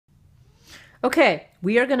Okay,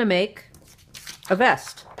 we are going to make a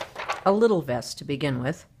vest, a little vest to begin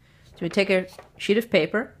with. So we take a sheet of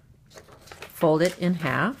paper, fold it in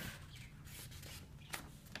half,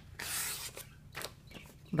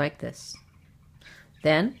 like this.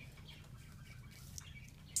 Then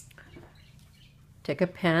take a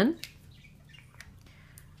pen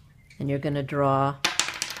and you're going to draw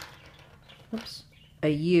a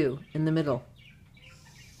U in the middle,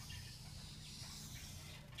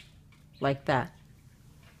 like that.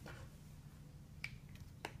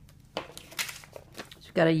 So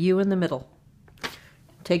you've got a U in the middle.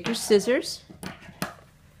 Take your scissors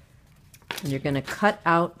and you're going to cut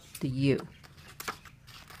out the U.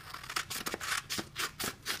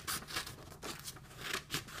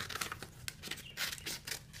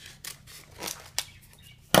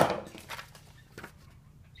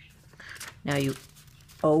 Now you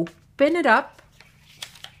open it up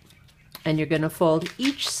and you're going to fold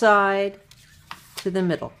each side to the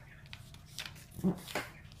middle.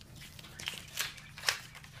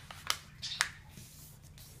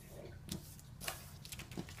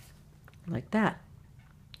 Like that.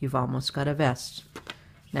 You've almost got a vest.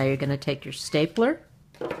 Now you're going to take your stapler.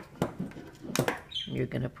 You're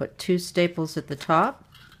going to put 2 staples at the top.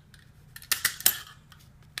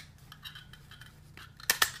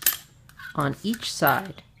 On each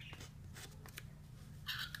side.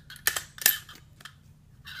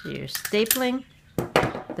 So you're stapling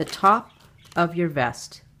the top of your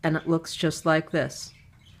vest and it looks just like this.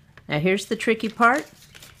 Now here's the tricky part.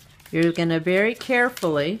 You're going to very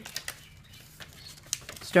carefully,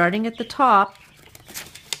 starting at the top,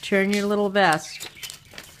 turn your little vest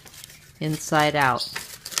inside out.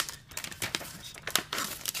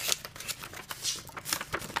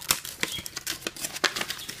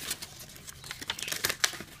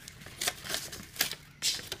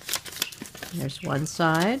 There's one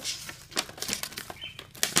side.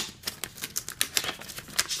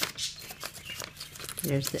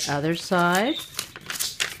 There's the other side.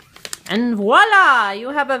 And voila! You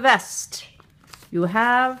have a vest. You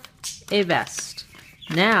have a vest.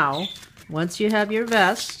 Now, once you have your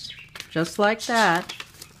vest, just like that,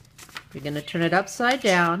 you're going to turn it upside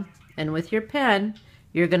down, and with your pen,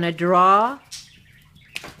 you're going to draw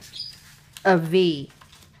a V.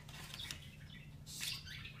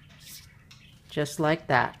 Just like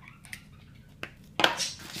that.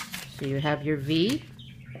 So you have your V.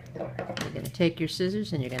 You're going to take your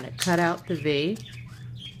scissors and you're going to cut out the V.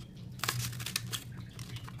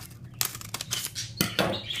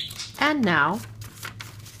 And now,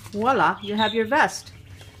 voila, you have your vest.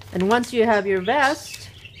 And once you have your vest,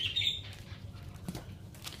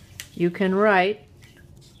 you can write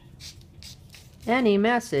any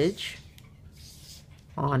message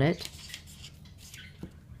on it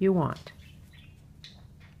you want.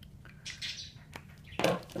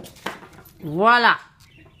 Voila!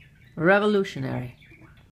 Revolutionary.